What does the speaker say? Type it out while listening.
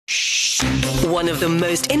One of the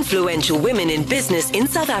most influential women in business in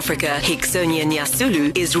South Africa, Hixonia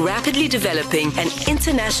Nyasulu, is rapidly developing an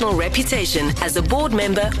international reputation as a board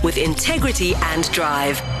member with integrity and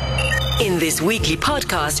drive. In this weekly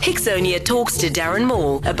podcast, Hixonia talks to Darren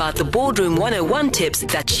Moore about the Boardroom 101 tips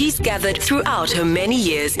that she's gathered throughout her many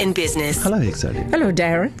years in business. Hello, Hixonia. Hello,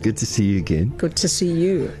 Darren. Good to see you again. Good to see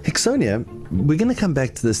you. Hixonia, we're going to come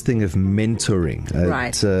back to this thing of mentoring.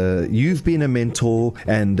 Right. You've been a mentor,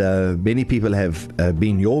 and many people have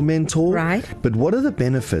been your mentor. Right. But what are the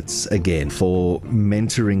benefits, again, for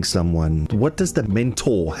mentoring someone? What does the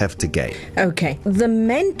mentor have to gain? Okay. The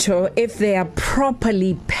mentor, if they are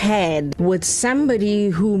properly paired with somebody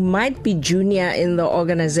who might be junior in the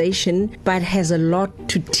organization but has a lot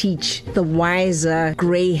to teach, the wiser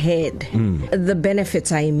gray head, the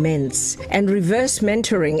benefits are immense. And reverse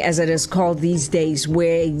mentoring, as it is called these days,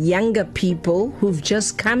 where younger people who've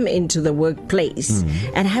just come into the workplace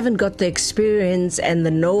and haven't got the experience and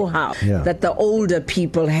the know-how that the older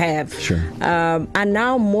people have, are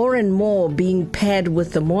now more and more being paired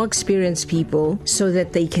with the more experienced people so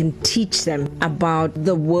that they can teach them about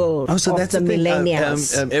the world of the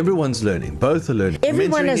millennials. Everyone's learning. Both are learning.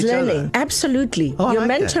 Everyone mentoring is learning. Other. Absolutely. Oh, You're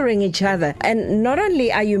like mentoring each other. And not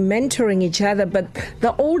only are you mentoring each other, but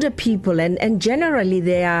the older people, and generally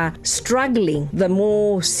they are struggling. The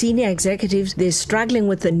more senior executives, they're struggling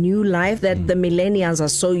with the new life that the millennials are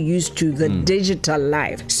so used to, the digital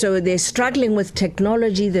life. So they're struggling with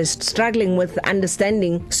technology. They're struggling with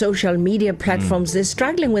understanding social media platforms. They're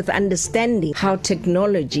struggling with understanding how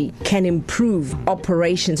technology can improve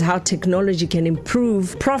operations, how technology can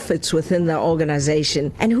improve profits within the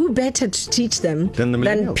organization. And who better to teach them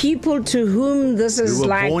than people to whom this is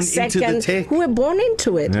like second, who were born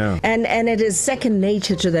into it. Yeah. And it is second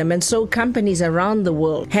nature to them. And so companies around the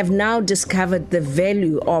world have now discovered the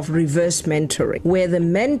value of reverse mentoring, where the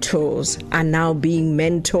mentors are now being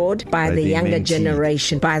mentored by the younger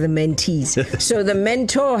generation, by the mentees. So the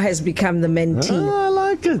mentor has become the mentee. Oh, I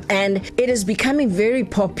like it. And it is becoming very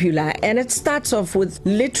popular. And it starts off with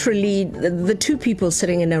literally the two people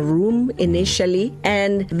sitting in a room initially,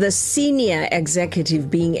 and the senior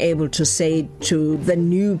executive being able to say to the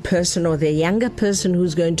new person or the younger person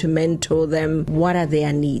who's going to mentor them, what are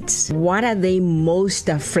their needs? What are they most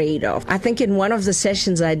afraid of? I think in one of the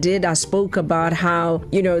sessions I did, I spoke about how,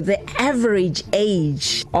 the average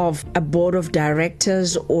age of a board of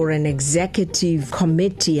directors or an executive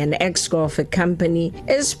committee, an exco of a company,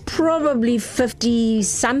 is probably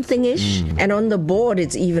 50-something-ish. And on the board,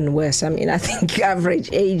 it's even worse. I think average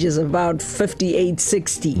age is about 58,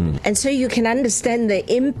 60. And so you can understand the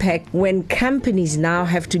impact when companies now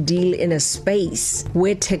have to deal in a space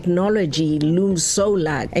where technology looms so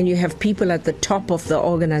large, and you have people at the top of the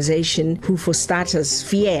organization who, for starters,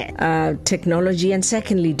 fear technology, and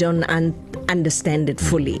secondly, don't understand it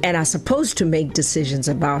fully and are supposed to make decisions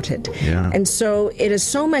about it. And so it is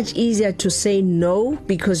so much easier to say no,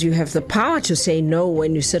 because you have the power to say no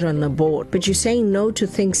when you sit on the board, but you're saying no to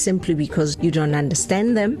things simply because you don't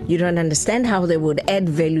understand them, you don't understand how they would add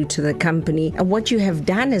value to the company, and what you have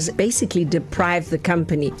done is basically deprive the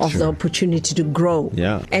company of the opportunity to grow.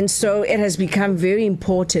 And so it has become very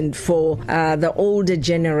important for the older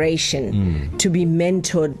generation to be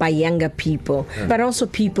mentored by younger people, but also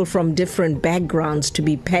people from different backgrounds to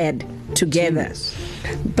be paired together.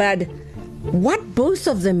 But what both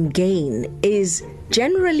of them gain is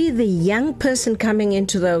generally the young person coming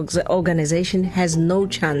into the organization has no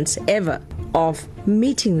chance ever of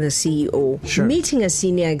meeting the CEO, meeting a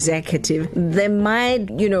senior executive. They might,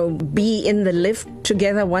 be in the lift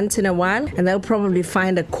together once in a while, and they'll probably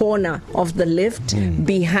find a corner of the lift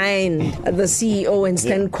behind the CEO and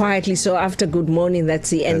stand quietly. So after good morning,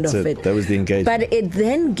 that's the end of it. That was the engagement. But it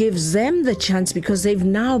then gives them the chance, because they've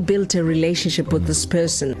now built a relationship with this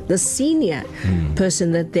person, the senior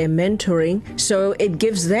person that they're mentoring. So it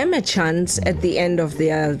gives them a chance at the end of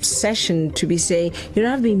their session to be saying,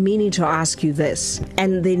 I've been meaning to ask you this.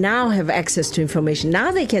 And they now have access to information.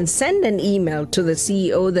 Now they can send an email to the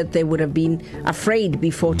CEO that they would have been afraid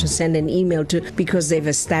before to send an email to, because they've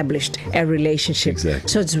established a relationship.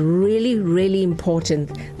 So it's really, really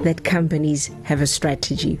important that companies have a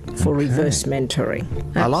strategy for reverse mentoring.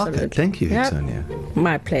 I like it. Thank you, Hixonia.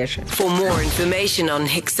 My pleasure. For more information on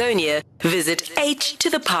Hixonia, visit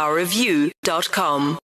h2thepowerofu.com.